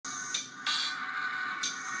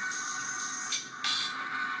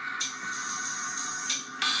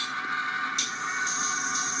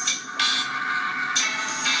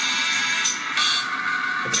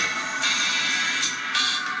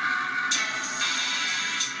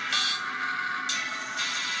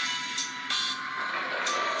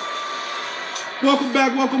Welcome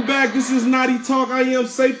back. This is Naughty Talk. I am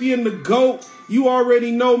Sapien the GOAT. You already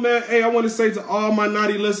know, man. Hey, I want to say to all my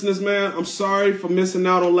naughty listeners, man, I'm sorry for missing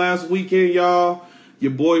out on last weekend, y'all.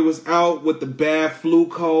 Your boy was out with the bad flu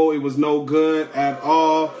cold. It was no good at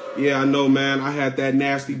all. Yeah, I know, man. I had that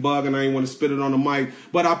nasty bug and I didn't want to spit it on the mic.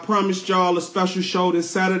 But I promised y'all a special show this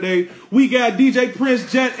Saturday. We got DJ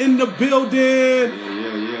Prince Jett in the building.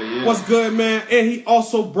 Yeah. What's good, man? And he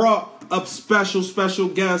also brought up special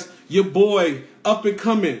guest, your boy, up and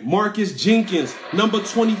coming, Marcus Jenkins, number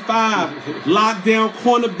 25, lockdown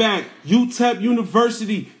cornerback, UTEP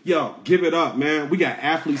University. Yo, give it up, man. We got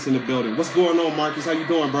athletes in the building. What's going on, Marcus? How you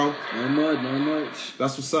doing, bro? Not much.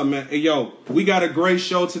 That's what's up, man. Hey, yo, we got a great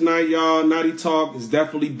show tonight, y'all. Naughty Talk is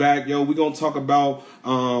definitely back, yo. We're going to talk about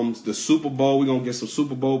the Super Bowl. We're going to get some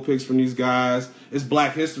Super Bowl picks from these guys. It's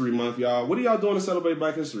Black History Month, y'all. What are y'all doing to celebrate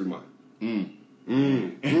Black History Month?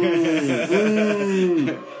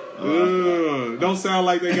 Don't sound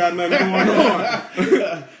like they got nothing going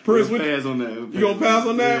on. Prince, pass on that. You gonna pass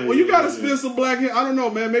on that? Yeah, well, you gotta spin some black hair. I don't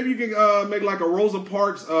know, man. Maybe you can make like a Rosa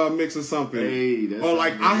Parks mix or something. Hey, that or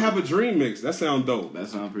like I Have a Dream mix. That sounds dope. That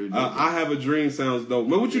sounds pretty dope. I Have a Dream sounds dope.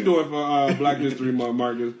 Man, what you doing for Black History Month,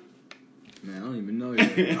 Marcus? Man, I don't even know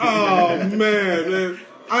yet. Oh man.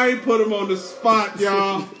 I ain't put him on the spot,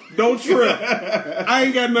 y'all. Don't trip. I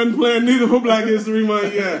ain't got nothing planned neither for Black History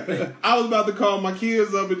Month yet. I was about to call my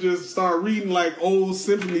kids up and just start reading like old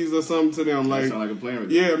symphonies or something to them. Like, sound like a plan.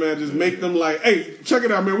 Yeah, man. Just make them like, hey, check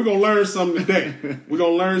it out, man. We're gonna learn something today.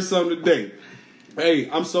 Hey,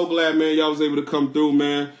 I'm so glad, man. Y'all was able to come through,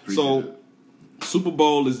 man. Appreciate it. Super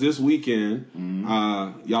Bowl is this weekend.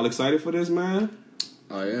 Y'all excited for this, man?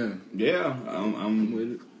 I am. Yeah, I'm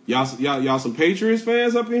with it. Y'all some Patriots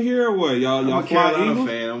fans up in here or what? Y'all I'm a Carolina Eagles?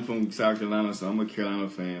 fan. I'm from South Carolina, so I'm a Carolina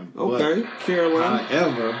fan. Okay, but, Carolina.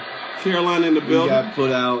 However, Carolina in the building. We got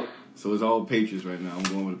put out, so it's all Patriots right now. I'm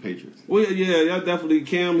going with the Patriots. Well, yeah, y'all definitely.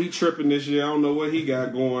 Cam, he tripping this year. I don't know what he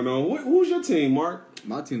got going on. Who's your team, Mark?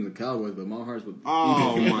 My team's the Cowboys, but my heart's with.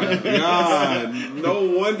 Oh my God!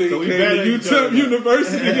 No wonder he came to UTEP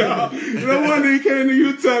University, y'all. No wonder he came to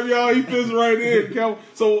UTEP, y'all. He fits right in.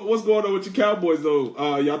 So what's going on with your Cowboys,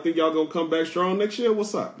 though? Y'all think y'all gonna come back strong next year?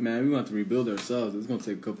 What's up? Man, we want to rebuild ourselves. It's gonna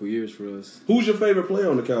take a couple years for us. Who's your favorite player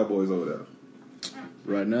on the Cowboys over there?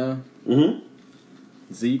 Right now?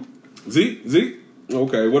 Zeke. Zeke?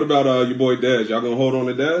 Okay. What about your boy Dez? Y'all gonna hold on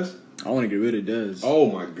to Dez? I want to get rid of Dez.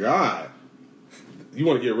 Oh my God. You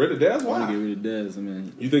want to get rid of Dez? Why? I want to get rid of Dez. I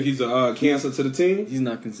mean, you think he's a cancer to the team? He's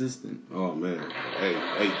not consistent. Oh man,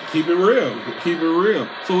 hey, keep it real.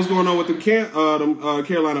 So what's going on with the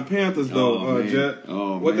Carolina Panthers though, Jett?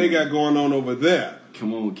 Oh, what they got going on over there?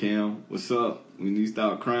 Come on, Cam. What's up? We need to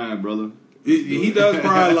stop crying, brother. He does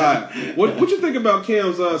cry a lot. What you think about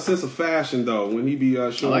Cam's sense of fashion though? When he be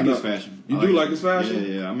showing I like up? his fashion. You do like his fashion?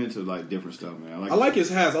 Yeah. I'm into like different stuff, man. I like his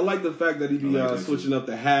hats. I like the fact that he be switching up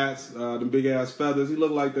the hats, the big ass feathers. He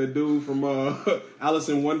look like that dude from Alice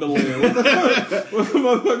in Wonderland. What's the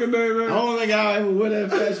motherfucking name, man? I don't think I'll ever wear that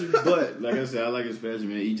fashion, but like I said, I like his fashion,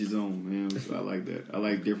 man. Each his own, man. So I like that. I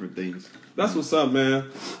like different things. That's what's up, man.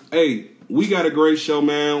 Hey, we got a great show,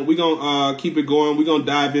 man. We're going to keep it going. We're going to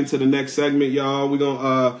dive into the next segment, y'all. We're going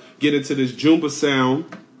to get into this JUMBER sound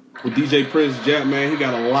with DJ Prince Jett, man. He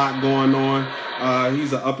got a lot going on.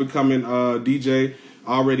 He's an up-and-coming DJ,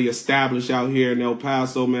 already established out here in El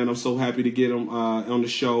Paso, man. I'm so happy to get him on the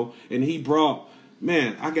show. And he brought,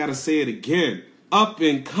 man, I got to say it again,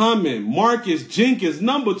 up-and-coming Marcus Jenkins,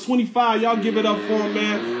 number 25. Y'all give it up for him,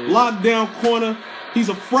 man. Lockdown corner. You're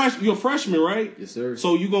a freshman, right? Yes, sir.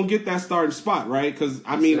 So you're going to get that starting spot, right? Because,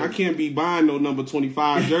 I mean, I can't be buying no number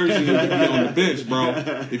 25 jersey and be on the bench, bro.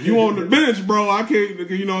 If you on the bench, bro, I can't,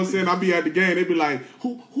 you know what I'm saying? I'll be at the game. They be like,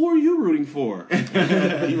 who are you rooting for?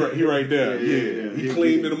 he right there. Yeah. He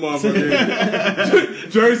cleaned to the motherfucker.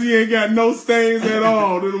 Jersey ain't got no stains at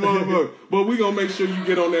all to the motherfucker. But we going to make sure you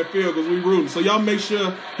get on that field because we rooting. So y'all make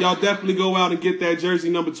sure y'all definitely go out and get that jersey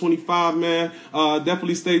number 25, man.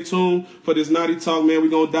 Definitely stay tuned for this Naughty Talk, man. We're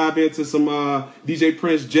going to dive into some DJ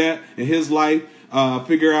Prince Jett and his life.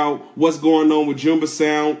 Figure out what's going on with JUMBER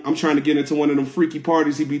sound. I'm trying to get into one of them freaky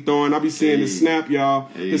parties he be throwing. I be seeing his snap, y'all.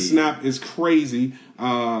 His snap is crazy.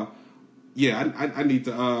 I need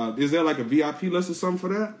to. Is there like a VIP list or something for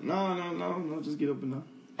that? No. Just get up and down.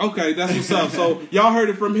 Okay, that's what's up. So y'all heard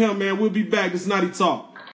it from him, man. We'll be back. It's Naughty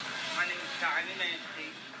Talk. My name is Tiny Nancy,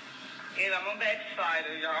 and I'm a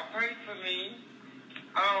backslider. Y'all pray for me.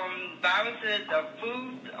 Bible says the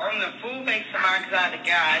fool makes a man out of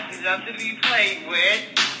God. He's not to be played with.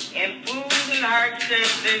 And fools and heart says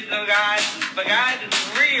there's no God, but God is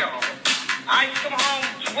real. I come home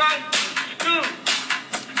drunk from school.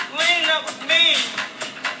 laying up with me.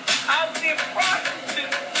 I was being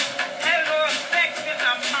prostitute. Had no sex in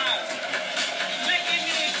my mouth. Licking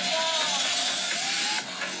me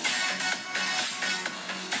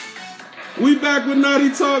in We back with Naughty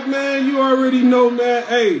Talk, man. You already know, man.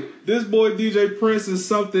 Hey, this boy DJ Prince is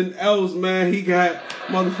something else, man. He got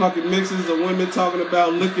motherfucking mixes of women talking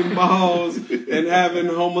about licking balls and having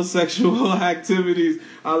homosexual activities.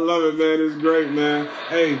 I love it, man. It's great, man.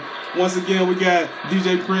 Hey, once again, we got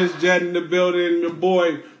DJ Prince, Jett in the building. Your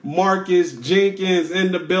boy Marcus Jenkins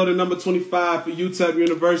in the building, number 25 for UTEP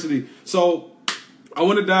University. So I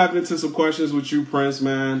want to dive into some questions with you, Prince,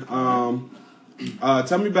 man.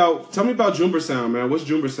 Tell me about Jumber Sound, man. What's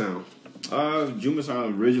Jumber Sound? Jumber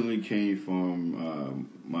Sound originally came from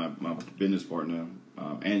my business partner,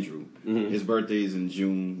 Andrew. Mm-hmm. His birthday is in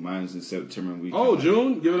June. Mine's in September.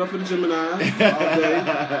 June? Give it up for the Gemini all day.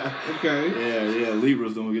 Okay. Yeah.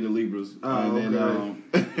 Libras, don't forget the Libras. Oh,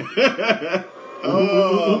 okay.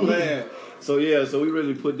 Oh man. So we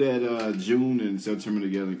really put that June and September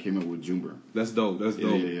together and came up with Jumber. That's dope.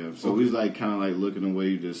 Yeah. So we was like kind of like looking a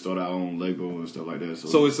way to start our own label and stuff like that.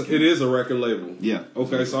 So it is a record label. Yeah.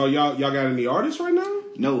 Okay. So y'all got any artists right now?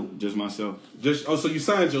 No, just myself. So you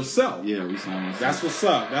signed yourself? Yeah, we signed myself. That's what's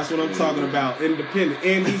up. That's what I'm talking about. Independent,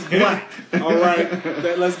 and he's black. All right.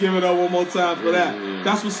 Let's give it up one more time for that. Yeah.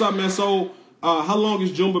 That's what's up, man. So. How long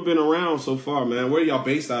has Jumber been around so far, man? Where y'all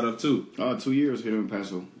based out of, too? 2 years here in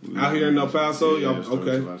Paso. Out here in El Paso? Yeah,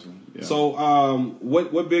 okay. Yeah. So,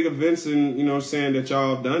 what big events that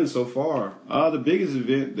y'all have done so far? The biggest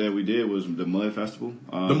event that we did was the Mud Festival.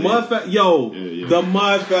 The Mud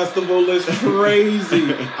Festival is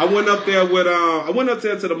crazy. I went up there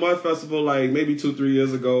to the Mud Festival like maybe 2-3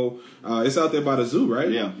 years ago. It's out there by the zoo,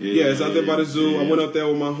 right? Yeah. It's out there by the zoo. I went up there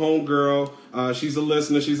with my homegirl. She's a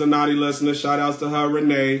listener. She's a naughty listener. Shout outs to her,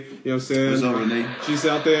 Renee. You know what I'm saying? What's up, Renee? She's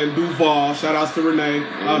out there in Duval. Shout outs to Renee.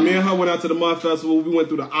 Me and her went out to the Mud Festival. We went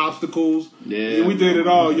through the obstacles. Yeah, we did it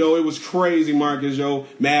all, yo. It was crazy, Marcus, yo.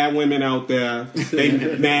 Mad women out there.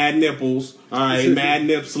 They mad nipples. All right, mad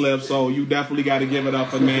nip slips. So you definitely got to give it up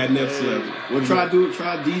for mad nip slips. Well, try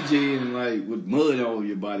DJing like with mud all over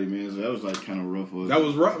your body, man. So that was like kind of rough. That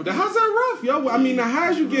was rough. How's that rough, yo? I mean,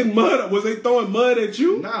 how's you getting mud? Was they throwing mud at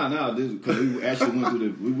you? Nah, because we actually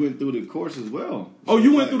went through the course as well. Oh,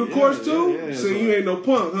 you went through the course too? Yeah. So you ain't no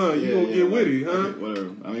punk, huh? You gonna get witty, huh?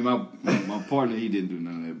 Whatever. I mean, my partner, he didn't do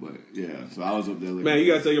none of that, but yeah. So I was up there. Man, you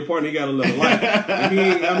gotta tell your partner he gotta live a life.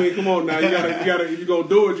 Come on now. You gotta. If you gonna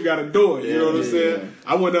do it, you gotta do it. You know what I'm saying?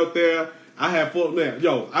 Yeah. I went up there.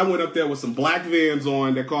 I went up there with some black Vans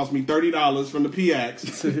on that cost me $30 from the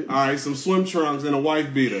PX. All right, some swim trunks and a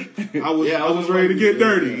wife beater. I was ready to get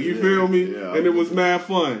dirty. You feel me? Yeah, and it was mad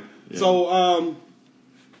fun. Yeah. So,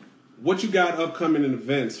 what you got upcoming in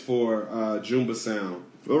events for Jumber Sound?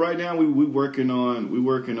 Well, right now we working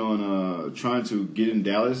on trying to get in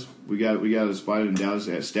Dallas. We got a spot in Dallas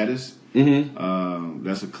at Status. Mm-hmm.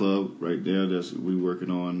 That's a club right there. That's we working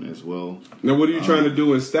on as well. Now, what are you trying to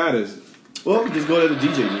do in Status? Well, just go to the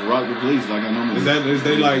DJ, just rock the police like I normally. Is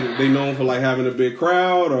they known for like having a big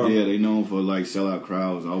crowd or? Yeah, they known for like sellout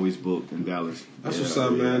crowds. Always booked in Dallas. That's what's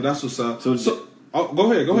up, man. That's what's up. So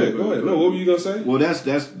go ahead. No, what were you gonna say? Well, that's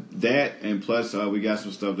that, and plus we got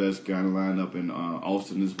some stuff that's kind of lined up in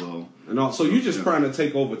Austin as well. And so you just trying to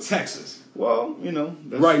take over Texas? Well,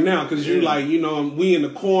 right now because you we in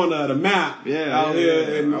the corner of the map. Out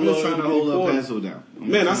here, and I'm just trying to hold up Paso down.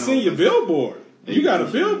 Man, I seen your billboard. You got a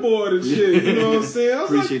billboard and shit. You know what I'm saying? I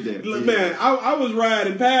appreciate that. Man, I was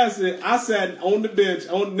riding past it. I sat on the bench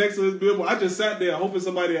next to this billboard. I just sat there hoping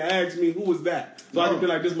somebody would ask me who was that, so I could be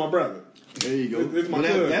like, "This is my brother." There you go. It's my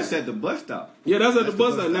cousin. That's at the bus stop. Yeah, that's at the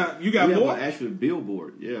bus stop. Now you got more. Actually,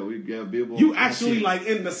 billboard. Yeah, we got a billboard. You actually like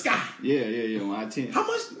in the sky. Yeah. On I-10. How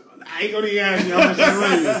much? I ain't gonna even ask you how much that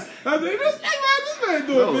raised. I mean, this man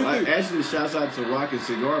doing big things. Actually, shouts out to Rocket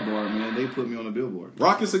Cigar Bar, man. They put me on the billboard.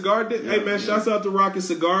 Rocket Cigar did? Hey, man, shouts out to Rocket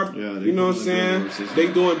Cigar. Yeah, you know what I'm saying?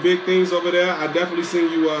 They doing big things over there. I definitely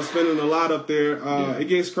seen you spending a lot up there. It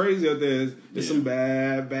gets crazy up there. There's some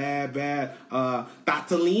bad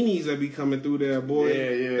Tatalinis that be coming through there, boy.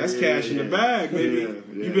 Yeah. That's cash in the bag, baby.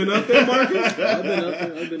 Yeah. You been up there, Marcus? I've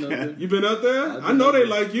been up there. You been up there? I know they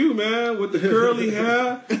like you, man, with the curly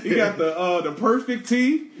hair. You got the perfect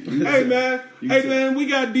teeth. Hey, man. We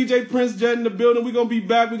got DJ Prince Jett in the building. We're going to be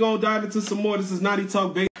back. We're going to dive into some more. This is Naughty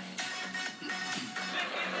Talk, baby.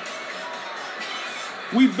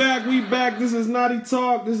 We back. This is Naughty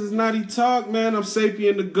Talk, man. I'm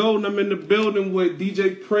Sapien the GOAT, and I'm in the building with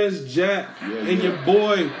DJ Prince Jett and your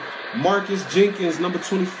boy Marcus Jenkins, number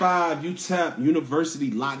 25, UTEP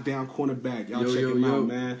University lockdown cornerback. Y'all check him out,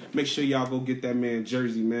 man. Make sure y'all go get that man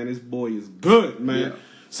jersey, man. This boy is good, man. Yeah.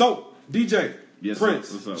 So, DJ,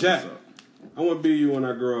 Prince, Jett, I want to be you when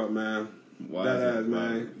I grow up, man. Why that ass,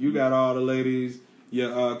 man. You got all the ladies.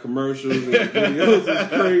 Your commercials and your videos is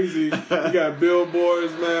crazy. You got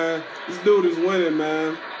billboards, man. This dude is winning,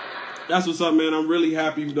 man. That's what's up, man. I'm really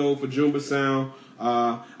happy, though, for Jumber Sound.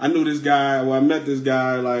 I knew this guy, I met this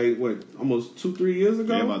guy, like, almost 2-3 years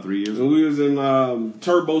ago? Yeah, about 3 years ago. And we was in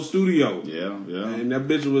Turbo Studio. Yeah. And that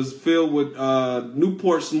bitch was filled with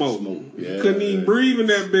Newport smoke. Yeah, you couldn't even breathe in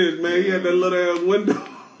that bitch, man. He had that little ass window.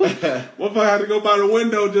 What if I had to go by the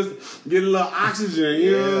window just get a little oxygen,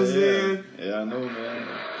 you know what I'm saying? Yeah, I know, man.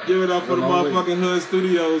 Give it up for the motherfucking Hood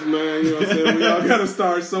Studios, man. You know what I'm saying? We all got to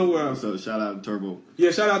start somewhere. So shout out to Turbo. Yeah,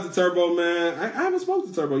 shout out to Turbo, man. I haven't spoken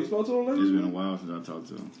to Turbo. You spoke to him lately? It's been a while since I talked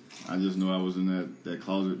to him. I just know I was in that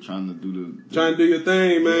closet trying to do trying to do your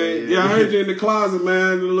thing, man. Yeah, I heard you in the closet,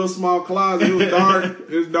 man. In a little small closet. It was dark.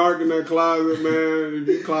 It's dark in that closet, man. If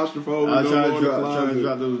you claustrophobic, I try to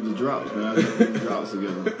drop the drops, man. I drop those drops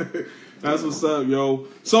together. That's what's up, yo.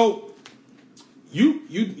 So,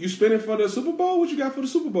 you spinning for the Super Bowl? What you got for the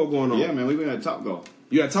Super Bowl going on? Yeah, man. We been at Top Golf.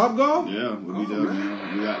 You at Top Golf? Yeah, we'll be there,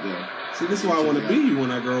 man. We out there. See, this is why I want to be you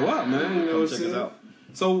when I grow up, man. You know what I'm saying? Check us out.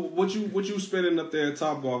 So what you spinning up there at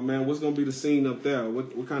Top Golf, man? What's gonna be the scene up there?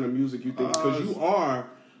 What kind of music you think? Because you are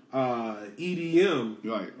EDM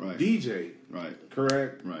right DJ, right,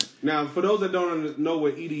 correct? Right. Now, for those that don't know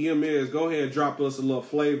what EDM is, go ahead and drop us a little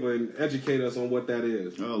flavor and educate us on what that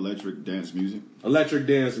is. Electric dance music. Electric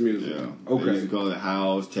dance music. Yeah. Okay. They used to call it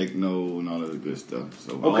house, techno, and all of the good stuff.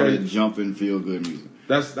 So all that jumping, feel good music.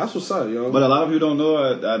 That's what's up, yo. But a lot of people don't know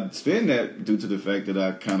I spin that due to the fact that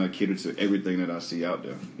I kind of cater to everything that I see out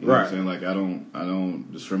there. You know what I'm saying? Like I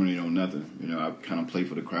don't discriminate on nothing. You know, I kind of play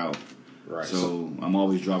for the crowd. Right. So I'm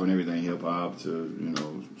always dropping everything hip hop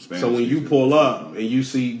to Spanish. So when you pull up and you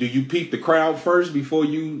see, do you peep the crowd first before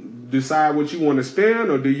you decide what you want to spin,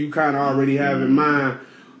 or do you kind of already have in mind?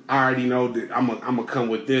 I already know that I'm gonna come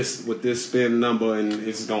with this spin number and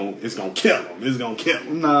it's gonna kill them. It's gonna kill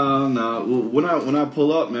them. No. When I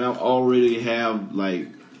pull up, man, I already have like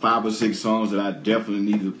 5 or 6 songs that I definitely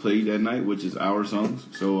need to play that night, which is our songs.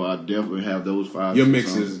 So I definitely have those 5. Your mix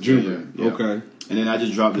songs. is Jumber. Yeah. Okay. And then I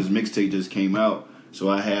just dropped this mixtape just came out, so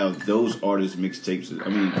I have those artists' mixtapes.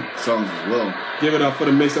 Songs as well. Give it up for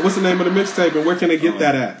the mixtape. What's the name of the mixtape and where can they get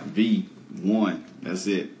that at? V1. That's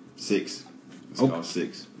it. 6. It's called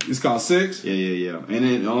 6. It's called 6? Yeah. And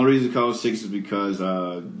then the only reason it's called 6 is because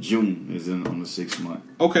June is on the 6th month.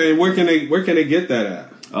 Okay, and where can they get that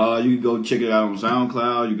at? You can go check it out on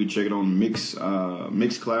SoundCloud. You can check it on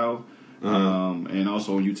Mixcloud, and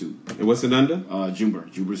also on YouTube. And what's it under?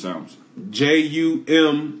 Jumber Sounds. JUMBER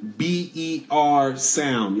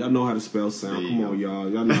sound. Y'all know how to spell sound. Come on, y'all.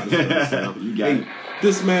 Y'all know how to spell sound. You got it.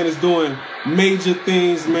 This man is doing major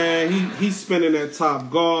things, man. He's spinning at Top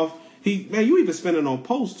Golf. You even spinning on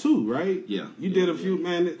post too, right? Yeah. You did a few,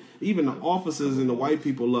 man. Even the officers and the white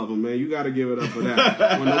people love him, man. You got to give it up for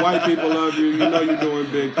that. When the white people love you, you know you're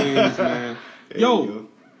doing big things, man. Yo,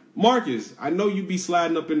 Marcus, I know you be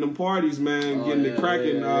sliding up in them parties, man, getting it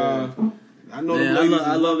cracking. Yeah. I know. Man,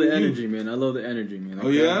 I love the energy, man. I love the energy, man.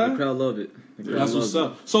 The crowd love it. That's what's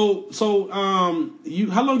up. So,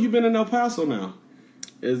 how long you been in El Paso now?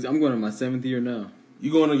 I'm going to my 7th year now.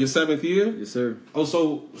 You going on your 7th year? Yes, sir. Oh,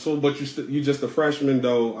 but you just a freshman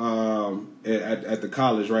though at the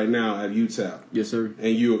college right now at UTEP. Yes, sir.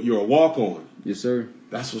 And you're a walk on. Yes, sir.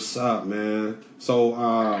 That's what's up, man. So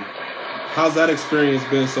how's that experience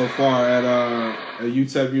been so far at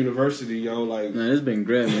UTEP University, yo? Like, man, it's been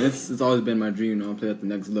great, man. It's always been my dream, to play at the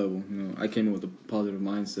next level. I came in with a positive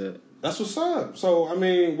mindset. That's what's up. So, I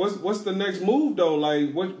mean, what's the next move though?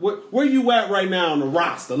 Like, where you at right now on the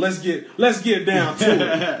roster? Let's get down to it.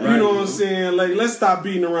 Right. You know what I'm saying? Like, let's stop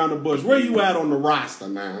beating around the bush. Where you at on the roster,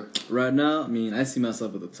 man? Right now, I see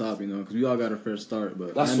myself at the top, because we all got a fresh start.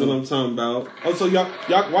 But that's what I'm talking about. Oh, so y'all,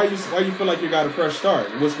 why you feel like you got a fresh start?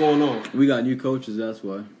 What's going on? We got new coaches. That's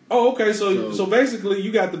why. Oh, okay. So basically,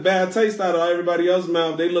 you got the bad taste out of everybody else's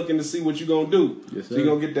mouth. They looking to see what you gonna do. Yes, sir. So you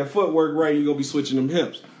gonna get that footwork right. You gonna be switching them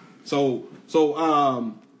hips. So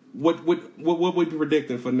what we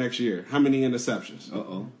predicting for next year? How many interceptions?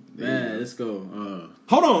 Man, let's go.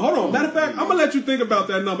 Hold on. Matter of fact, I'm gonna let you think about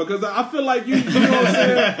that number because I feel like you know what I'm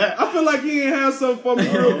saying. I feel like you ain't have something for me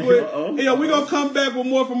real quick. Hey, yo, we gonna come back with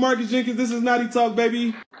more from Marcus Jenkins. This is Naughty Talk,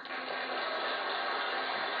 baby.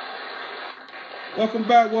 Welcome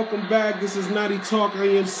back. This is Naughty Talk. I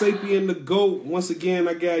am Sapien the GOAT. Once again,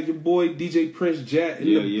 I got your boy DJ Prince Jett in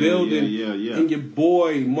the building. Yeah. And your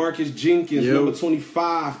boy Marcus Jenkins, number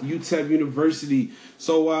 25, UTEP University.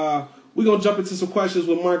 So we're going to jump into some questions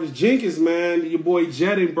with Marcus Jenkins, man. Your boy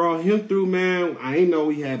Jett and brought him through, man. I ain't know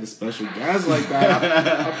we had the special guys like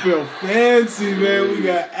that. I feel fancy, man. We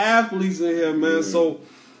got athletes in here, man. So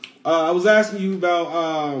I was asking you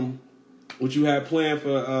about what you had planned for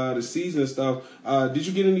the season and stuff. Did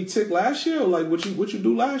you get any tick last year, or like what you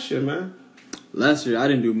do last year, man? Last year I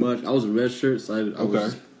didn't do much. I was a red shirt, so I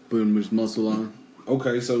was putting much muscle on.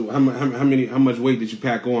 Okay, so how much weight did you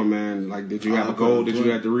pack on, man? Like, did you have a goal that you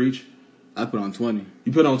had to reach? I put on 20.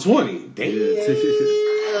 You put on 20? Damn. Yeah.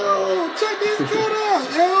 Check this kid out,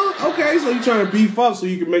 yo. Okay, so you trying to beef up so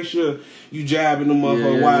you can make sure you jabbing them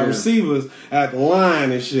motherfucking wide receivers at the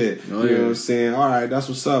line and shit. Oh, you know what I'm saying? All right, that's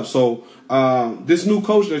what's up. So this new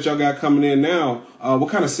coach that y'all got coming in now, what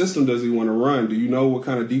kind of system does he want to run? Do you know what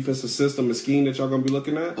kind of defensive system and scheme that y'all going to be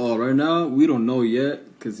looking at? Oh, right now, we don't know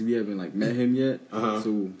yet because we haven't, met him yet.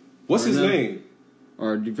 So what's his name?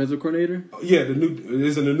 Our defensive coordinator? Yeah,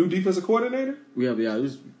 is it a new defensive coordinator? We have,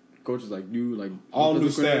 this coach is new, all new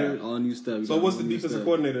staff. All new staff. So what's the defensive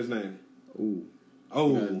coordinator's name? Ooh.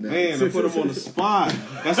 Oh, man, I put him on the spot.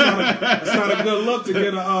 That's not a good look to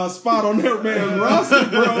get a spot on that man's roster,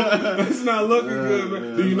 bro. That's not looking good,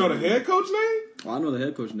 man. Do you know the head coach name? Oh, I know the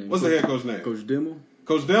head coach name. What's the head coach name? Coach Dimmel.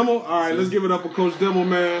 Coach Dimmel? All right, let's give it up for Coach Dimmel,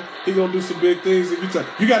 man. He gonna do some big things.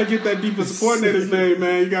 You got to get that defensive coordinator's name,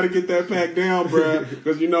 man. You got to get that packed down, bro.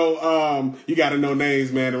 Because you got to know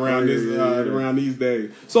names, man, around around these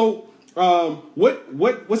days. So,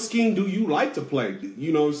 what scheme do you like to play?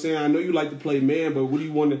 You know what I'm saying? I know you like to play man, but what do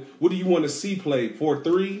you want to see played?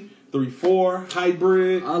 4-3, 3-4,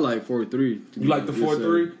 hybrid? I like 4-3. You like the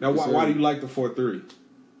 4-3? Now, why do you like the 4-3?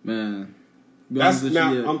 Man.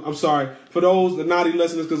 I'm sorry for those the naughty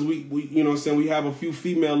listeners, because we you know what I'm saying, we have a few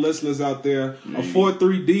female listeners out there. A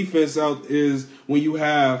 4-3 defense is when you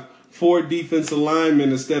have 4 defensive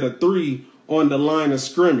linemen instead of 3 on the line of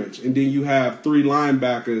scrimmage, and then you have 3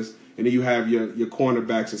 linebackers, and then you have your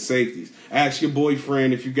cornerbacks and safeties. Ask your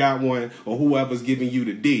boyfriend if you got one, or whoever's giving you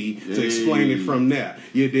the D to explain it from there.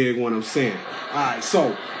 You dig what I'm saying? All right,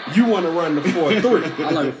 so you want to run the 4-3. I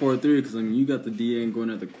like a 4-3 because, you got the DN going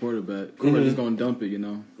at the quarterback. Quarterback just going to dump it,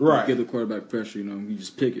 Right. Give the quarterback pressure, you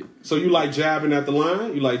just pick it. So you like jabbing at the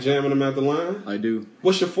line? You like jamming them at the line? I do.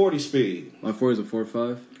 What's your 40 speed? My 40 is a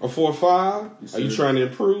 4.5. A 4.5? Yes, Are you trying to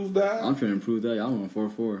improve that? I'm trying to improve that. I'm on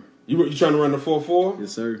 4.4. You trying to run the 4.4?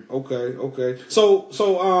 Yes, sir. Okay. So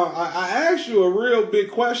I asked you a real big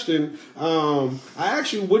question. I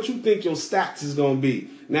asked you what you think your stats is gonna be.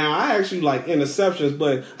 Now I asked you like interceptions,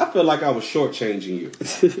 but I feel like I was shortchanging you.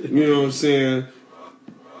 You know what I'm saying?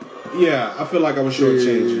 Yeah, I feel like I was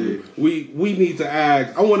shortchanging you. We need to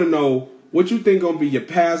ask. I want to know what you think gonna be your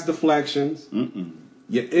pass deflections,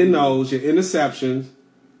 your NOs, your interceptions,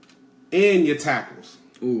 and your tackles.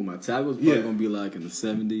 Ooh, my tackles probably gonna be like in the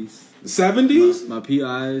 70s. 70s? My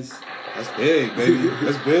PIs. That's big, baby.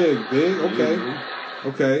 That's big.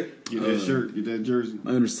 Okay. Get that shirt, get that jersey.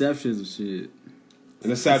 My interceptions and shit.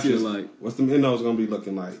 Interceptions. What's them NOs gonna be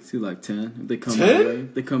looking like? See, like 10. If they come 10? my way.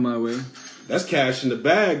 If they come my way. That's cash in the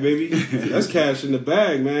bag, baby. That's cash in the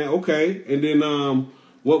bag, man. Okay. And then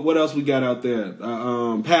what else we got out there?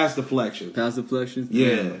 Pass deflection. Pass deflections?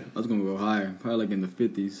 Yeah. I was gonna go higher. Probably like in the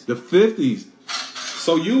 50s. The 50s.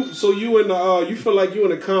 So you in the you feel like you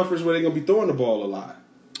in a conference where they're gonna be throwing the ball a lot.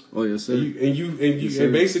 Oh yes, sir.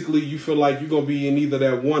 And basically you feel like you're gonna be in either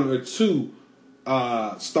that 1 or 2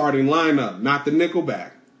 starting lineup, not the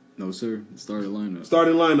nickelback. No sir, starting lineup.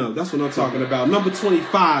 Starting lineup. That's what I'm talking about. Number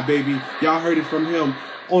 25, baby. Y'all heard it from him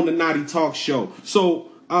on the Naughty Talk show. So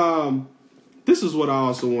this is what I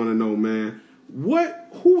also want to know, man.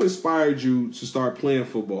 Who inspired you to start playing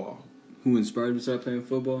football? Who inspired me to start playing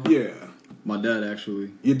football? Yeah. My dad,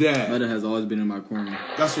 actually. Your dad? My dad has always been in my corner.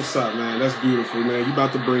 That's what's up, man. That's beautiful, man. You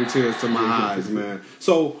about to bring tears to my eyes, man.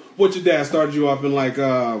 So, what your dad started you off in like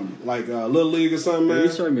Little League or something, man? Yeah, he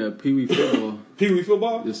started me at Pee Wee football. Pee Wee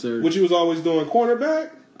football? Yes, sir. What you was always doing, cornerback?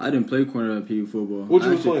 I didn't play cornerback Pee Wee football. What you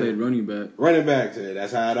I was playing? played running back. Running back.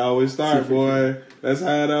 That's how it always started, boy. That's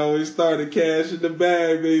how it always started. Cash in the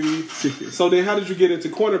bag, baby. So then, how did you get into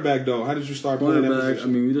cornerback though? How did you start playing that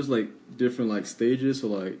position? We just different stages.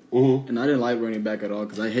 So and I didn't like running back at all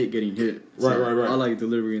because I hate getting hit. So Right. I like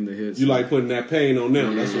delivering the hits. You like putting that pain on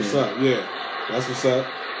them. Yeah, That's what's up. Yeah, that's what's up.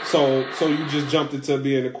 So you just jumped into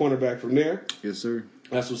being a cornerback from there. Yes, sir.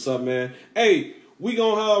 That's what's up, man. Hey, we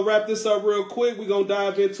gonna wrap this up real quick. We gonna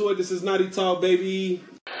dive into it. This is Naughty Talk, baby.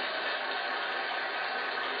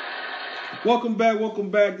 Welcome back.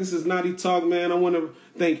 This is Naughty Talk, man. I want to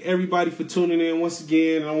thank everybody for tuning in once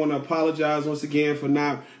again. I want to apologize once again for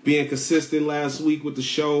not being consistent last week with the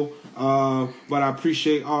show. But I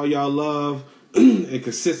appreciate all y'all love and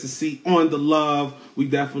consistency on the love. We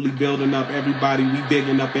definitely building up everybody. We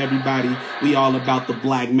bigging up everybody. We all about the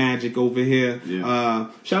black magic over here. Yeah.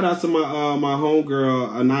 Shout out to my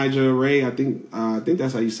homegirl, Anija Ray. I think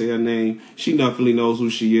that's how you say her name. She definitely knows who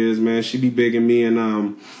she is, man. She be bigging me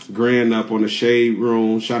and Grant up on the Shade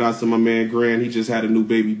Room. Shout out to my man Grant. He just had a new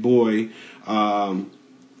baby boy,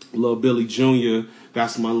 little Billy Jr.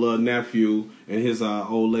 That's my little nephew and his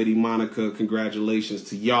old lady Monica. Congratulations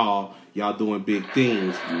to y'all. Y'all doing big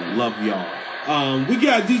things. Love y'all. We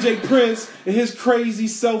got DJ Prince and his crazy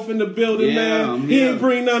self in the building, man. He ain't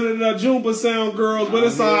bring none of the Jumber sound girls, but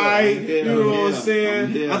it's alright. You know what I'm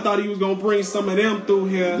saying? I thought he was gonna bring some of them through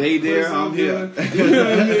here. They there, I'm here. You know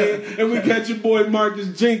what I mean? And we got your boy Marcus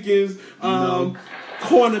Jenkins,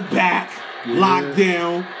 cornerback,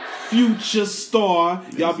 lockdown, future star.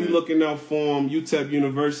 Y'all be looking out for him, UTEP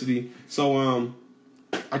University. So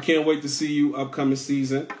I can't wait to see you upcoming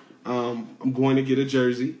season. I'm going to get a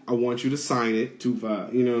jersey. I want you to sign it.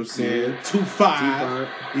 2-5. You know what I'm saying? 2-5.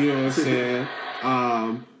 You know what I'm saying?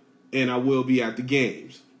 And I will be at the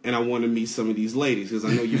games. And I want to meet some of these ladies because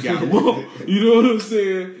I know you got them all. You know what I'm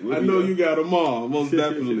saying? I know you got them all, most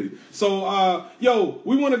definitely. So,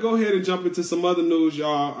 we want to go ahead and jump into some other news,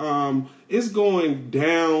 y'all. It's going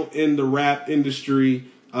down in the rap industry.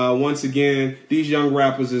 Once again, these young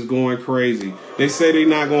rappers is going crazy. They say they're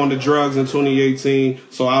not going to drugs in 2018,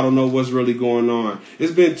 so I don't know what's really going on.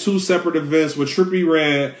 It's been 2 separate events where Trippie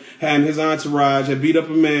Redd and his entourage had beat up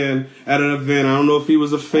a man at an event. I don't know if he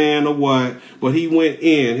was a fan or what, but he went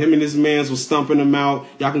in. Him and his mans was stumping him out.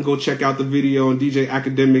 Y'all can go check out the video on DJ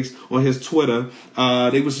Academics on his Twitter.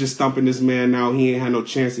 They was just stumping this man out. He ain't had no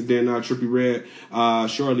chance. And then Trippie Redd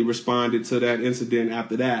shortly responded to that incident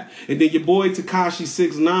after that. And then your boy Tekashi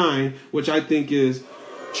 6ix9ine, which I think is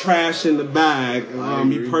trash in the bag,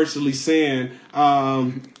 me personally saying,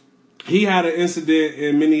 he had an incident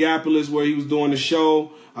in Minneapolis where he was doing a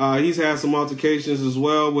show. He's had some altercations as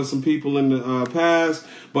well with some people in the past,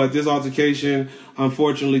 but this altercation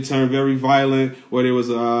unfortunately turned very violent, where there was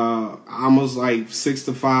almost like 6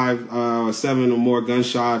 to 5 or 7 or more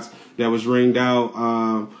gunshots that was ringed out.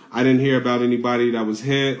 I didn't hear about anybody that was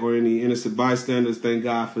hit or any innocent bystanders. Thank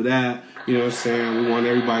God for that. You know what I'm saying? We want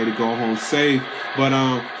everybody to go home safe. But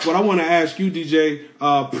what I want to ask you, DJ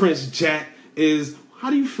Prince Jett, is how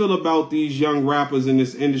do you feel about these young rappers in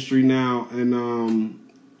this industry now? And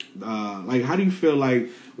how do you feel like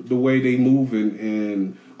the way they move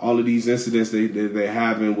and all of these incidents they're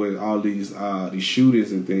having with all these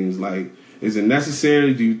shootings and things? Like, is it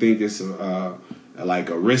necessary? Do you think it's like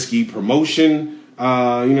a risky promotion? You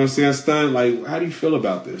know what I'm saying? Stunt. Like, how do you feel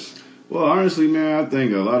about this? Well, honestly, man, I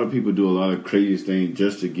think a lot of people do a lot of crazy things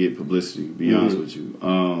just to get publicity, to be honest with you.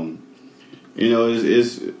 You know,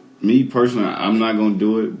 it's me personally, I'm not going to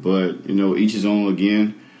do it, but, you know, each his own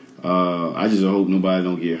again. I just hope nobody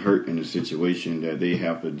don't get hurt in a situation that they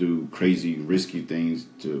have to do crazy, risky things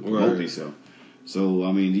to promote themselves. So,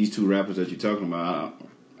 I mean, these 2 rappers that you're talking about,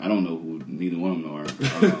 I don't know who neither one of them are.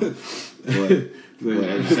 But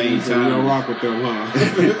at the same time, you don't rock with them, huh?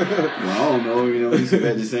 Well, I don't know. You know, at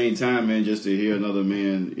the same time, man, just to hear another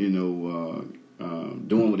man, you know,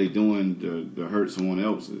 doing what they're doing to hurt someone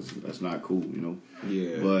else that's not cool. You know.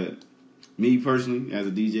 Yeah. But me personally, as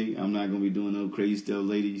a DJ, I'm not gonna be doing no crazy stuff,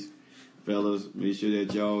 ladies. Fellas, make sure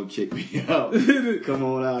that y'all check me out. Come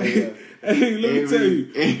on out here. Hey, let me tell you,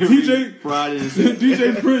 DJ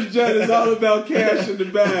Prince Jett is all about cash in the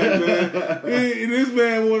bag, man. This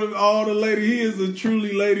man, one of all the ladies, he is a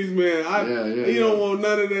truly ladies man. He don't want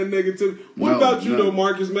none of that negativity. What about you though,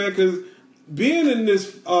 Marcus, man? Because being in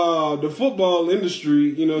this the football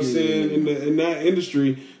industry, you know what I'm saying, in that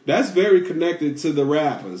industry, that's very connected to the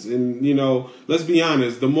rappers. And, you know, let's be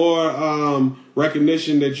honest, the more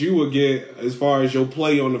recognition that you will get as far as your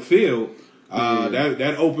play on the field,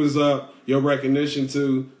 that opens up your recognition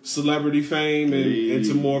to celebrity fame and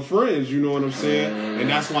to more friends, you know what I'm saying? And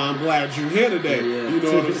that's why I'm glad you're here today. You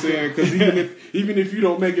know what I'm saying? Because even if you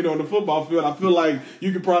don't make it on the football field, I feel like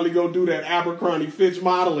you could probably go do that Abercrombie Fitch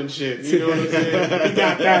modeling shit. You know what I'm saying? He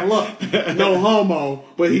got that look. No homo,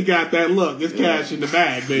 but he got that look. It's cash in the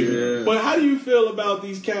bag, baby. Yeah. But how do you feel about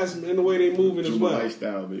these cats and the way they moving as well?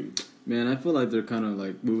 Lifestyle, baby. Man, I feel like they're kind of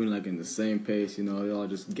like moving like in the same pace, you know, they all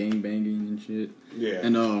just gang banging and shit. Yeah.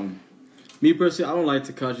 And me personally, I don't like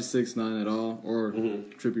Tekashi 6ix9ine at all, or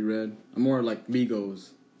Trippie Redd. I'm more like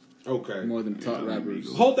Migos. Okay. More than top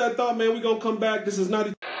rappers. Hold that thought, man. We're gonna come back. This is not.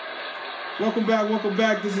 Welcome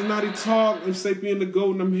back. This is Naughty Talk. I'm Sapien the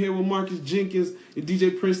Goat, and I'm here with Marcus Jenkins and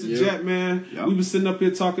DJ Prince the Jett, man. Yep. We been sitting up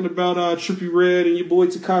here talking about Trippie Redd and your boy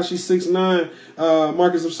Tekashi 6ix9ine.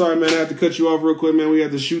 Marcus, I'm sorry, man. I had to cut you off real quick, man. We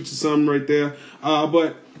had to shoot to something right there.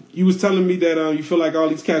 But you was telling me that you feel like all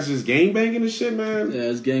these cats just gangbanging and shit, man. Yeah,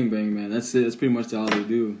 it's gangbang, man. That's it. That's pretty much all they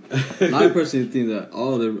do. I personally think that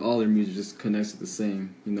all their music just connects to the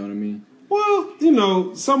same. You know what I mean? Well, you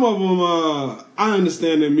know, some of them, I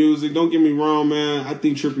understand their music. Don't get me wrong, man. I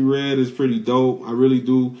think Trippie Redd is pretty dope. I really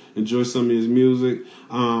do enjoy some of his music.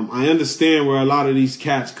 I understand where a lot of these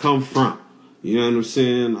cats come from. You know what I'm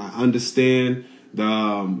saying? I understand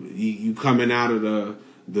you coming out of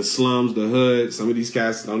the slums, the hood. Some of these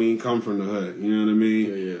cats don't even come from the hood. You know what I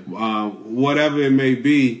mean? Yeah. Whatever it may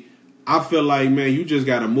be, I feel like, man, you just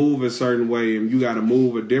got to move a certain way and you got to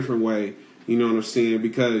move a different way. You know what I'm saying?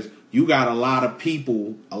 Because you got a lot of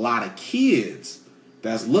people, a lot of kids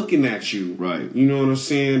that's looking at you. Right. You know what I'm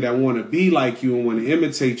saying? That want to be like you and want to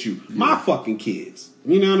imitate you. Yeah. My fucking kids.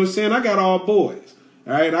 You know what I'm saying? I got all boys.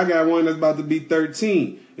 All right? I got one that's about to be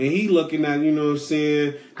 13. And he looking at, you know what I'm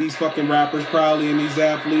saying, these fucking rappers probably and these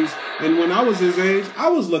athletes. And when I was his age, I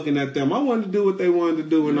was looking at them. I wanted to do what they wanted to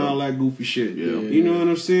do and all that goofy shit. Yeah. You know what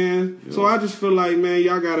I'm saying? Yeah. So I just feel like, man,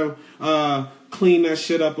 y'all got to clean that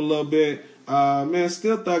shit up a little bit. Man,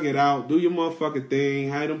 still thug it out. Do your motherfucking thing.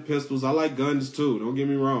 Hide them pistols. I like guns too. Don't get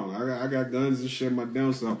me wrong. I got guns and shit my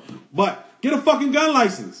damn self. But get a fucking gun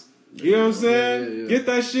license. You know what I'm saying? Yeah. Get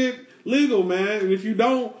that shit legal, man. And if you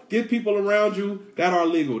don't, get people around you that are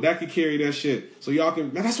legal. That can carry that shit. So y'all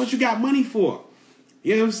can, man, that's what you got money for.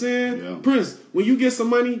 You know what I'm saying? Yeah. Prince, when you get some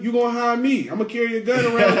money, you going to hire me. I'm going to carry a gun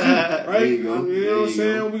around you, right? You know what I'm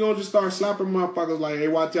saying? We're going to just start slapping motherfuckers like, hey,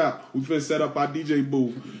 watch out. We finna set up our DJ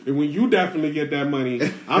booth. And when you definitely get that money,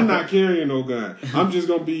 I'm not carrying no gun. I'm just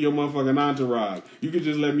going to be your motherfucking entourage. You can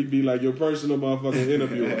just let me be like your personal motherfucking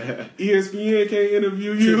interviewer. ESPN can't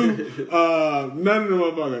interview you. None of the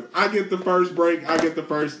motherfuckers. I get the first break. I get the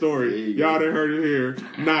first story. Y'all done heard it here.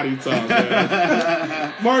 Naughty Talk,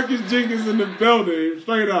 man. Marcus Jenkins in the building.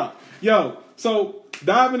 Straight up. Yo, so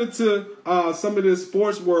diving into some of this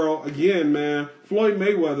sports world again, man. Floyd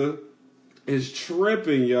Mayweather is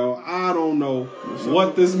tripping, yo. I don't know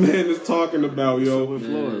what this man is talking about, yo.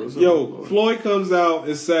 Floyd comes out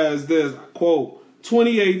and says this, quote,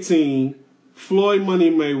 2018, Floyd Money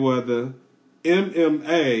Mayweather,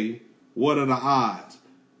 MMA, what are the odds?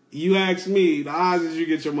 You ask me, the odds is you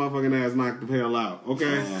get your motherfucking ass knocked the hell out,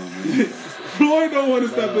 okay? Floyd don't want to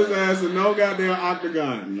step his ass in no goddamn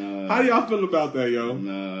octagon. How do y'all feel about that, yo?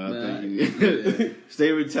 I think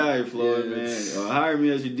stay retired, Floyd, man. Or hire me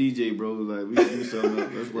as your DJ, bro. Like, we can do something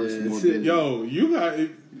else. Let's work some more business. Yo, you got...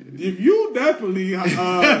 If you definitely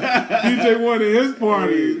DJ one of his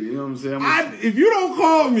parties, you know what I'm saying? If you don't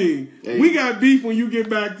call me, we got beef when you get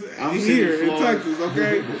back here in Texas,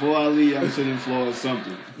 okay? Before I leave, I'm sending Floyd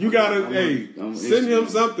something. You gotta, send him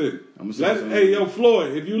something. Hey, yo,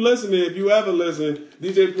 Floyd, if you listening, if you ever listen,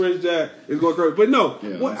 DJ Prince Jack is going crazy. But no,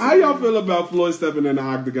 how y'all feel about Floyd stepping in the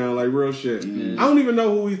octagon, like real shit? I don't even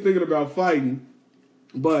know who he's thinking about fighting,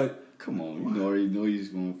 but... Come on, you already know he's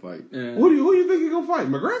gonna fight. Yeah. Who you think he's gonna fight?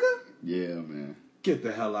 McGregor? Yeah, man. Get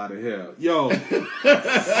the hell out of here. Yo,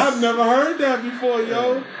 I've never heard that before,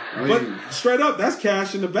 yo. But straight up, that's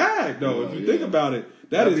cash in the bag, though. If you think about it,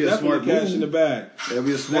 that'd is definitely cash in the bag. That'd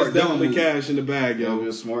be a smart dumb move. Definitely cash in the bag, yo. That'd be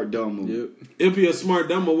a smart dumb move. Yep. It'd be a smart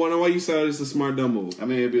dumb move. Why you say it's a smart dumb move? I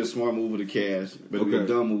mean, it'd be a smart move with the cash, but it'd be a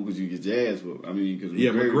dumb move because you get your ass whooped. I mean, because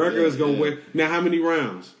McGregor is gonna win. Now, how many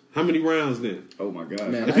rounds? How many rounds then? Oh my God!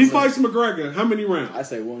 Man, if he fights McGregor, how many rounds? I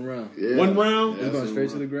say 1 round. Yeah. 1 round? He's going straight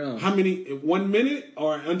to the ground. How many? 1 minute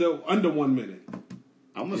or under 1 minute?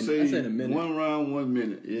 I'm gonna say a minute. 1 round, 1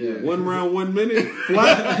 minute. Yeah. 1 round, 1 minute.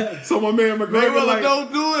 Flat. So my man McGregor like,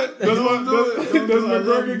 don't do it. Does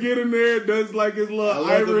McGregor get in there? Does like his little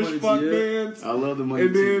Irish fuck dance? I love the money.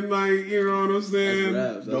 And then like you know what I'm saying?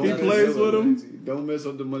 He plays with him. Don't mess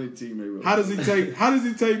up the money team, Mayweather. How does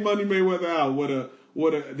he take Money Mayweather out with a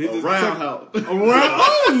roundhouse? A round?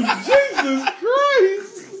 Oh Jesus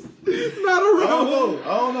Christ! Not a round. I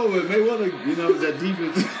don't know. But Mayweather, you know, that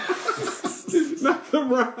defense. Not the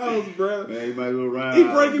roundhouse, bro. Man, he might go round. He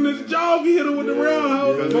breaking his jaw. He hit him with the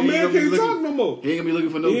roundhouse. My man can't talk no more. He ain't gonna be looking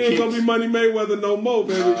for no kicks. He ain't gonna be Money Mayweather no more,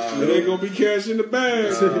 baby. It ain't gonna be cash in the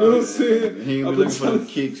bag. You know what I'm saying? He ain't gonna be looking for no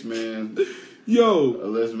kicks, man. Yo.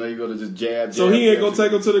 Unless Mayweather just jab. So he ain't gonna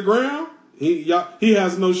take him to the ground? He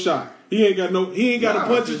has no shot. He ain't got a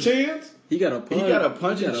punch a chance. He got a punch. He got a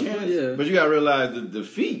punch a chance. Yeah. But you gotta realize the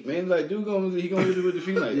feet, man. Like, dude, he gonna hit it with the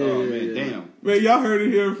feet. Like, damn. Man, y'all heard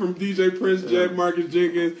it here from DJ Prince, Jett, Marcus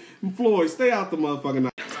Jenkins, and Floyd. Stay out the motherfucking.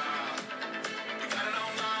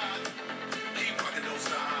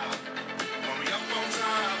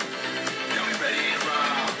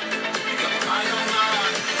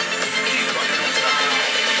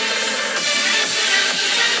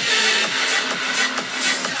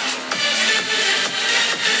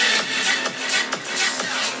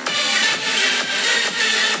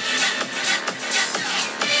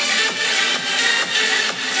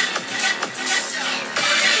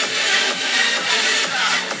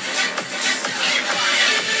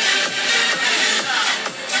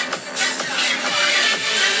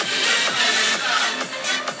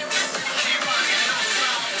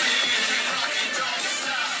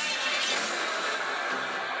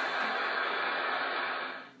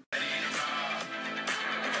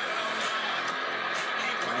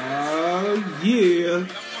 Yeah.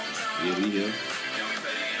 Yeah, we here.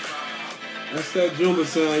 That's that Jumber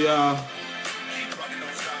sound, y'all.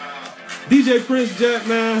 DJ Prince Jett,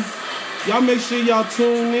 man. Y'all make sure y'all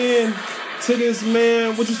tune in to this,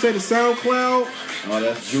 man. What you say, the SoundCloud? Oh,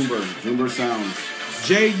 that's Jumber. Jumber Sounds.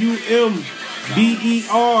 JUMBER.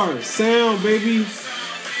 Sound, baby.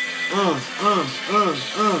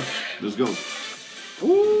 Let's go.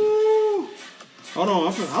 Ooh. Hold on.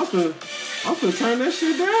 I'm finna turn that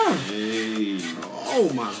shit down. Hey. Oh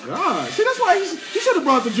my God! See, that's why you should have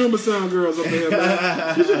brought the Jumber Sound girls up in here,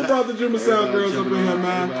 man. You should have brought the Jumber Sound girls up in here,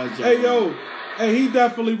 man. Hey, yo, hey, he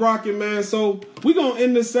definitely rocking, man. So we gonna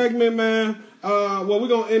end this segment, man. Well, we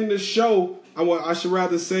gonna end this show. I should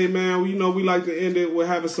rather say, man. You know, we like to end it with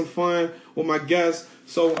having some fun with my guests.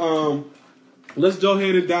 So let's go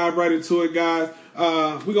ahead and dive right into it, guys.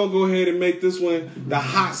 We're going to go ahead and make this one the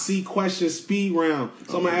hot seat question speed round.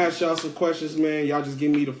 So I'm going to ask y'all some questions, man. Y'all just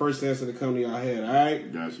give me the first answer that come to y'all head, all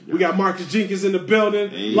right? Gotcha. We got Marcus Jenkins in the building,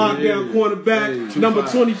 lockdown cornerback, Hey, number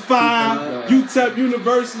 25, UTEP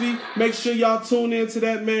University. Make sure y'all tune in to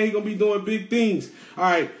that, man. He going to be doing big things. All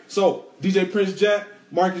right, so DJ Prince Jett,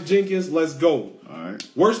 Marcus Jenkins, let's go. All right.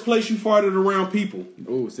 Worst place you farted around people?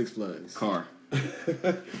 Oh, Six Flags. Car.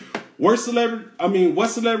 What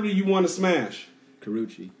celebrity you want to smash?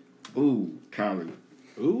 Carucci. Ooh, Kylie.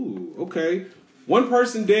 Ooh, okay. One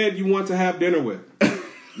person dead you want to have dinner with?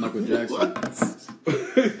 Michael Jackson.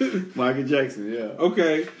 Michael Jackson, yeah.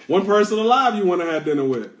 Okay. One person alive you want to have dinner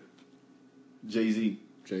with? Jay-Z.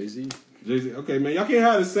 Jay-Z. Jay-Z. Okay, man. Y'all can't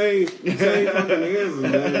have the same fucking answers,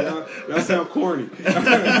 man. That sound corny.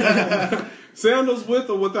 Sandals with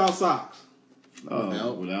or without socks?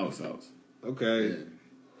 Without socks. Okay. Yeah.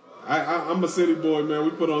 I'm a city boy, man.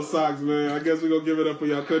 We put on socks, man. I guess we're going to give it up for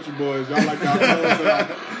y'all country boys. Y'all like y'all clothes out.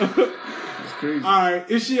 That's crazy. All right.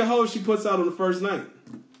 Is she a hoe she puts out on the first night?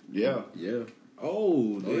 Yeah. Yeah.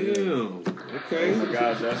 Oh, damn. Okay. Oh my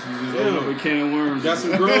gosh, that's a can of worms. Got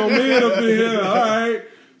some grown men up in here. All right.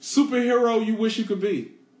 Superhero you wish you could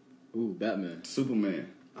be? Ooh, Batman.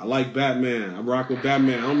 Superman. I like Batman. I rock with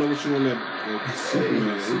Batman. I don't know what you on that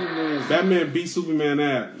Superman. Superman. Batman beat Superman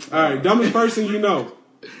ass. All right. Dumbest person you know?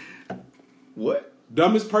 What?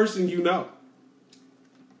 Dumbest person you know?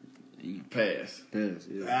 Pass. Pass,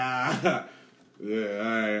 yeah. Ah. Yeah, all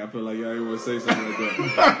right. I feel like y'all ain't want to say something like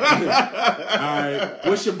that. All right.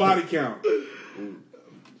 What's your body count?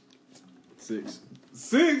 6.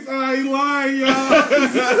 6? I ain't lying, y'all.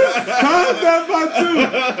 Times that by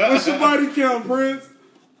 2. What's your body count, Prince?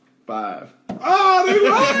 5. Oh, they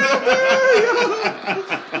lying,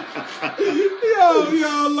 man. Yo,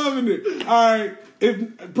 I'm loving it. All right. If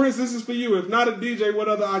Prince, this is for you. If not a DJ, what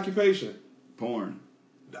other occupation? Porn.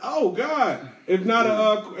 Oh God. If not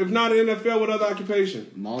an NFL, what other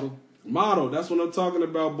occupation? Model. Model. That's what I'm talking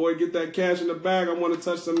about, boy. Get that cash in the bag. I want to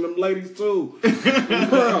touch some of them ladies too.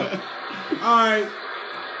 Girl. All right.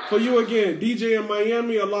 For you again, DJ in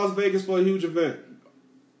Miami or Las Vegas for a huge event?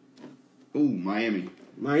 Ooh, Miami.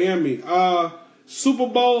 Miami. Super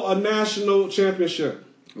Bowl or national championship?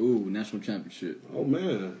 Ooh, national championship. Oh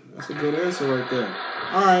man, that's a good answer right there.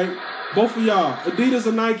 All right, both of y'all, Adidas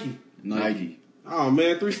or Nike? Nike. Oh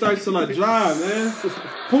man, 3 strikes till I drive, man.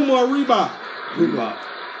 Puma or Reebok? Reebok.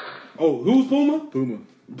 Oh, who's Puma? Puma.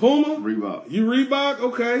 Puma? Reebok. You Reebok?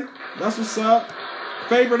 Okay, that's what's up.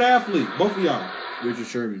 Favorite athlete? Both of y'all. Richard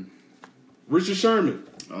Sherman. Richard Sherman.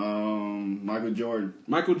 Michael Jordan.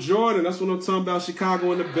 Michael Jordan. That's what I'm talking about.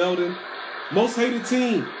 Chicago in the building. Most hated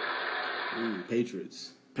team? Ooh,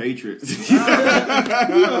 Patriots. Patriots. Where's you going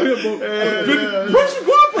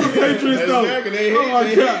for the Patriots though? Exactly. They hating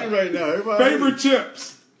right now. Everybody Favorite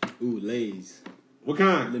chips? Ooh, Lay's. What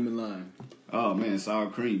kind? Lemon lime. Oh man, sour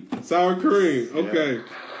cream. Sour cream. Okay. Yeah.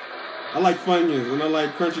 I like Funyuns and I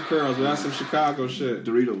like Crunchy Curls, but that's some Chicago shit.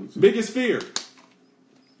 Doritos. Biggest fear?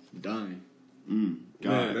 Dying.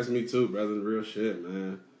 Man, that's me too, brother. Real shit,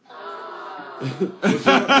 man. What's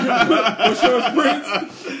yours, Prince?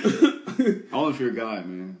 I only fear God,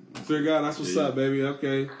 man. Fear God, that's what's up, baby.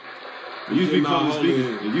 Okay. It used to be public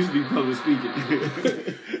speaking. It used to be public speaking.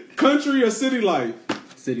 Country or city life?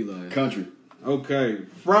 City life. Country. Okay.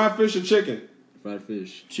 Fried fish or chicken? Fried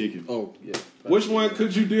fish. Chicken. Oh, yeah. Which one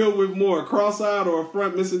could you deal with more, cross-eyed or a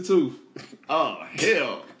front missing tooth? Oh,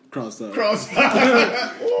 hell. Cross-eyed.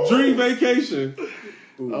 Cross-eyed. Dream vacation?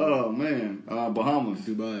 Ooh. Oh, man. Bahamas.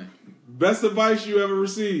 Dubai. Best advice you ever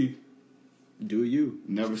received? Do you.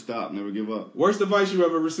 Never stop. Never give up. Worst advice you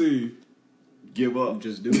ever received? Give up.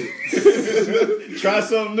 Just do it. Try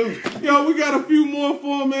something new. Yo, we got a few more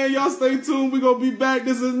for them, man. Y'all stay tuned. We gonna be back.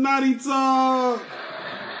 This is Naughty Talk.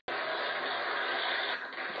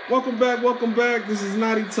 Welcome back. This is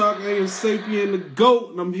Naughty Talk. I am Sapien the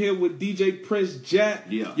GOAT, and I'm here with DJ Prince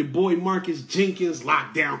Jett. Yeah. Your boy Marcus Jenkins,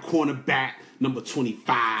 lockdown cornerback, number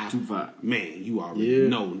 25. 25. Man, you already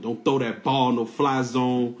know. Don't throw that ball, no fly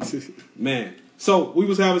zone. Man. So, we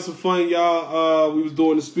was having some fun, y'all. We was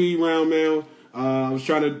doing the speed round, man. I was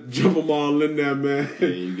trying to jump them all in there, man. Yeah,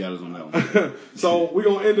 you got us on that one. So, we're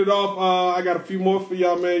going to end it off. I got a few more for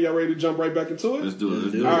y'all, man. Y'all ready to jump right back into it? Let's do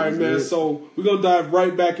it. All right, man. So, we're going to dive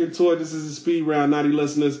right back into it. This is the speed round, naughty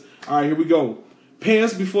listeners. All right, here we go.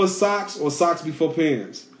 Pants before socks or socks before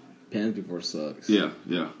pants? Pants before socks. Yeah,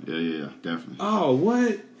 definitely. Oh,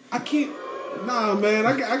 what? I can't. Nah, man.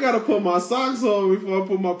 I got to put my socks on before I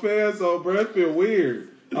put my pants on, bro. It feel weird.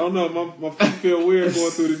 I don't know. My feet feel weird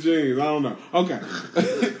going through the jeans. I don't know. Okay.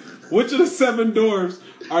 Which of the 7 dwarfs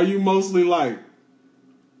are you mostly like?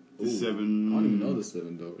 The 7. I don't even know the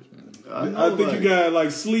 7 doors, man. I think you got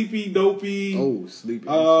like sleepy, dopey. Oh, sleepy.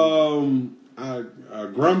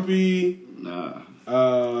 Grumpy. Nah.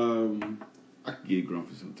 I can get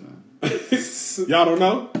grumpy sometimes. Y'all don't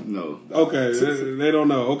know? No. Okay, they don't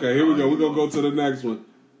know. Okay, here we go. We're going to go to the next one.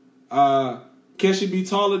 Can she be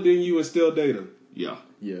taller than you and still date her? Yeah.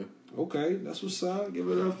 Yeah. Okay, that's what's up. Give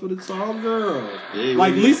it up for the tall girl. Yeah,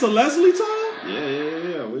 like Lisa Leslie tall?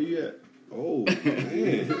 Yeah. Where you at? Oh,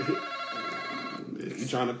 man. You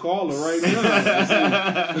trying to call her right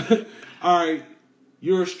now. All right.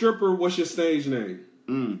 You're a stripper. What's your stage name?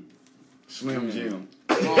 Slim Jim.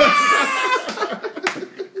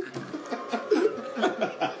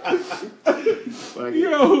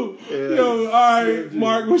 Yo, all right,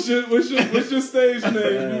 Mark. What's your stage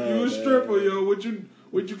name? You a stripper, yo?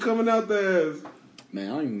 What you coming out there as?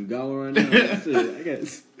 Man, I don't even got one right now. That's it. I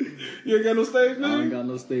guess. You ain't got no stage name? I ain't got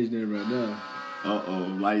no stage name right now.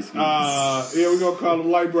 Light skin. Yeah, we're gonna call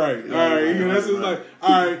him Light Bright. All right, that's just like.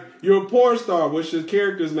 All right, you're a porn star. What's your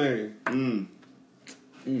character's name? I don't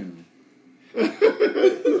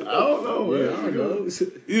know, man. Yeah, I don't know.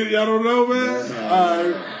 Y'all don't know, man. All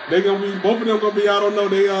right, they gonna be both of them gonna be. I don't know.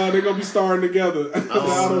 They gonna be starring together.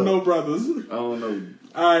 I don't know, brothers. I don't know.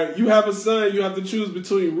 All right, you have a son. You have to choose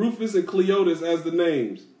between Rufus and Cleotis as the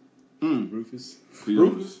names. Rufus.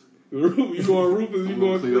 Rufus. You going Rufus? You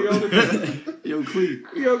going Cleotis? Yo, Cleo.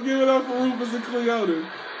 Yo, give it up for Rufus and Cleotis.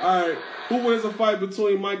 All right, who wins a fight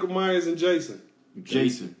between Michael Myers and Jason?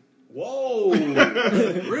 Jason. Whoa,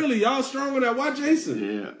 really? Y'all strong with that? Why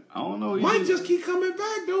Jason? Yeah, I don't know. Mike just keep coming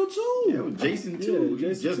back though too. Yeah, Jason too. Yeah,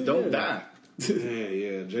 Jason just don't die.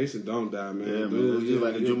 Yeah, Jason don't die, man. Yeah, man. It's just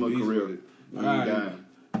like a Jumber career. All right.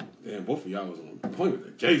 Damn, both of y'all was on point with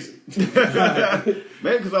that Jason.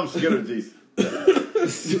 Man, because I'm scared of Jason.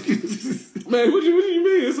 Man, what you mean?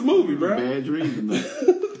 It's a movie, bro. Bad dreams, man.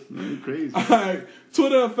 Man, crazy. All right,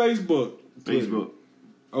 Twitter or Facebook? Facebook.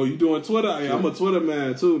 Oh, you doing Twitter? Yeah, I'm a Twitter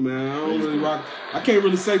man too, man. I don't really rock. I can't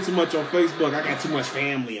really say too much on Facebook. I got too much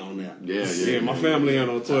family on there. Yeah. My family ain't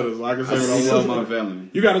on Twitter, so I can say what I want. My family.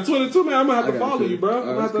 You got a Twitter too, man? I'm gonna have to follow you,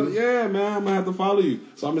 bro. Cool. Yeah, man. I'm gonna have to follow you.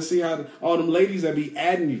 So I'm gonna see how all them ladies that be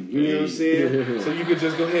adding you. You know what I'm saying? So you can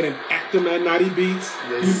just go ahead and act them at Naughty Beats.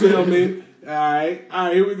 You feel me? All right,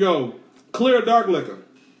 here we go. Clear or dark liquor?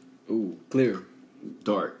 Ooh, clear.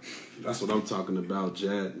 Dark. That's what I'm talking about,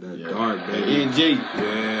 Jett. That dark, baby. E&J. Yeah,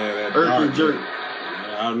 that Irk dark. and jerk. No.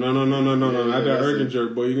 Not that irk and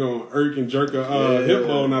jerk, boy. You gonna irk and jerk a hip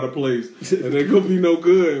bone out of place. And they gonna be no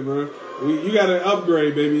good, bro. You gotta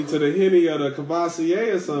upgrade, baby, to the Henny or the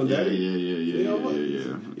Cavassier or something. Yeah.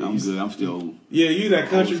 I'm good. I'm still old. Yeah, you that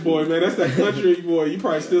country boy, man. That's that country boy. You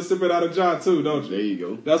probably still sip it out of jar too, don't you? There you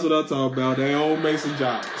go. That's what I'm talking about. That old Mason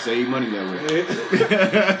jar. Save money that way.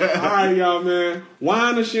 All right, y'all, man.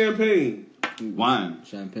 Wine or champagne? Wine.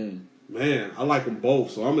 Champagne. Man, I like them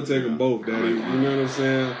both, so I'm going to take them both, daddy. You know what I'm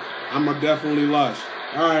saying? I'm a definitely lush.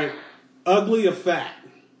 All right. Ugly or fat?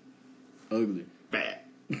 Ugly. Fat.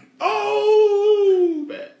 Oh!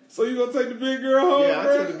 Fat. So you going to take the big girl home? Yeah, I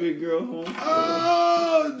take the big girl home.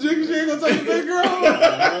 Oh, Jiggy, she ain't going to take the big girl home?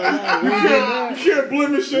 You can't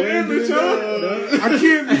blemish your image, huh? I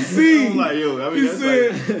can't be seen. I'm like, yo, He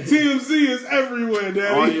said TMZ is everywhere,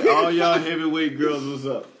 daddy. All y'all heavyweight girls, what's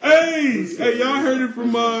up? Hey, y'all heard it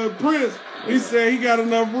from Prince. He said he got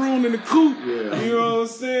enough room in the coupe. Yeah. You know what I'm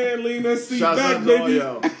saying? Lean that seat Shouts back, out to baby.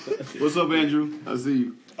 all y'all. What's up, Andrew? I see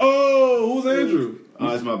you. Oh, who's Andrew? Oh,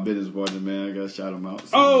 that's my business partner, man. I gotta shout him out.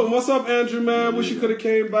 Oh, what's up, Andrew, man? Wish you could have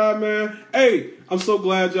came by, man. Hey, I'm so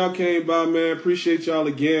glad y'all came by, man. Appreciate y'all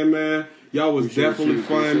again, man. Y'all was definitely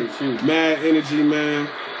fun. Mad energy, man.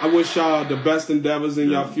 I wish y'all the best endeavors in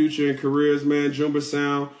y'all future and careers, man. Jumber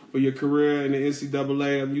Sound for your career in the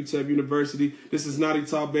NCAA of UTEP University. This is Naughty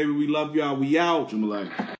Talk, baby. We love y'all. We out. Jumber